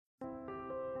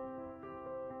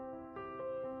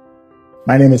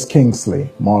My name is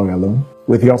Kingsley Moghalu.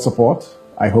 With your support,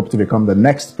 I hope to become the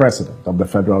next president of the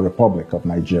Federal Republic of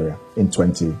Nigeria in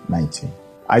 2019.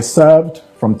 I served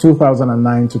from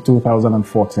 2009 to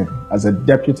 2014 as a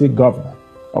deputy governor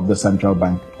of the Central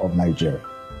Bank of Nigeria.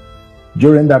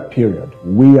 During that period,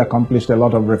 we accomplished a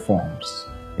lot of reforms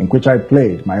in which I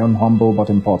played my own humble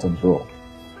but important role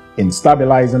in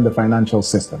stabilizing the financial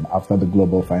system after the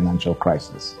global financial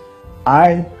crisis.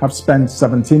 I have spent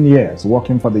 17 years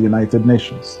working for the United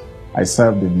Nations. I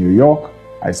served in New York,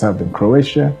 I served in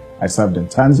Croatia, I served in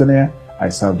Tanzania, I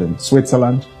served in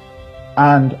Switzerland,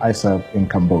 and I served in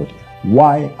Cambodia.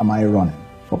 Why am I running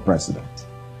for president?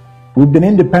 We've been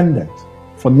independent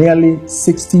for nearly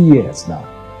 60 years now,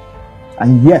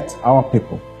 and yet our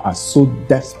people are so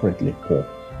desperately poor.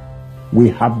 We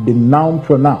have been now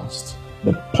pronounced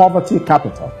the poverty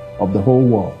capital of the whole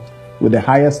world, with the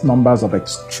highest numbers of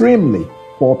extremely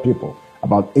poor people,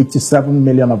 about 87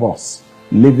 million of us,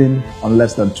 living on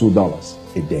less than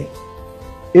 $2 a day.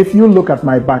 If you look at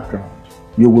my background,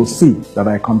 you will see that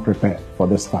I come prepared for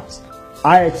this task.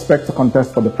 I expect to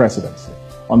contest for the presidency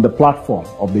on the platform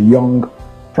of the Young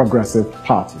Progressive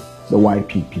Party, the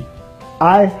YPP.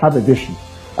 I have a vision,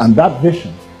 and that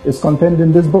vision is contained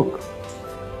in this book.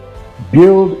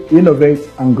 Build, Innovate,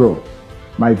 and Grow,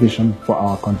 my vision for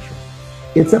our country.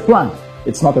 It's a plan,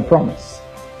 it's not a promise.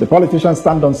 The politicians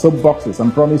stand on soapboxes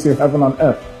and promise you heaven on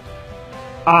earth.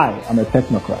 I am a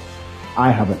technocrat.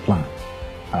 I have a plan.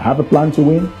 I have a plan to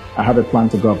win. I have a plan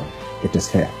to govern. It is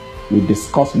here. We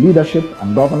discuss leadership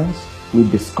and governance. We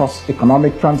discuss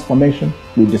economic transformation.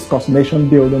 We discuss nation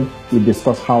building. We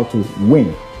discuss how to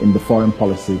win in the foreign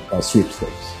policy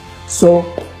sweepstakes. So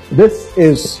this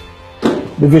is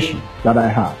the vision that I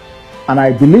have. And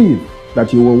I believe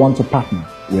that you will want to partner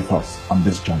with us on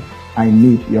this journey. I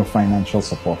need your financial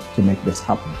support to make this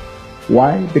happen.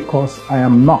 Why? Because I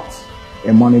am not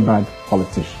a money bag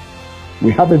politician.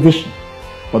 We have a vision,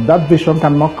 but that vision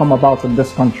cannot come about in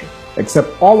this country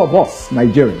except all of us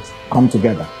Nigerians come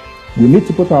together. We need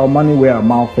to put our money where our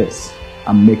mouth is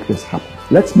and make this happen.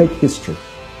 Let's make history.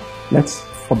 Let's,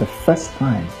 for the first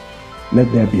time,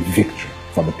 let there be victory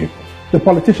for the people. The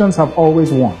politicians have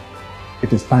always won.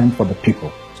 It is time for the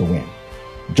people to win.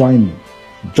 Join me.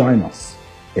 Join us.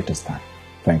 It is time.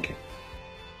 Thank you.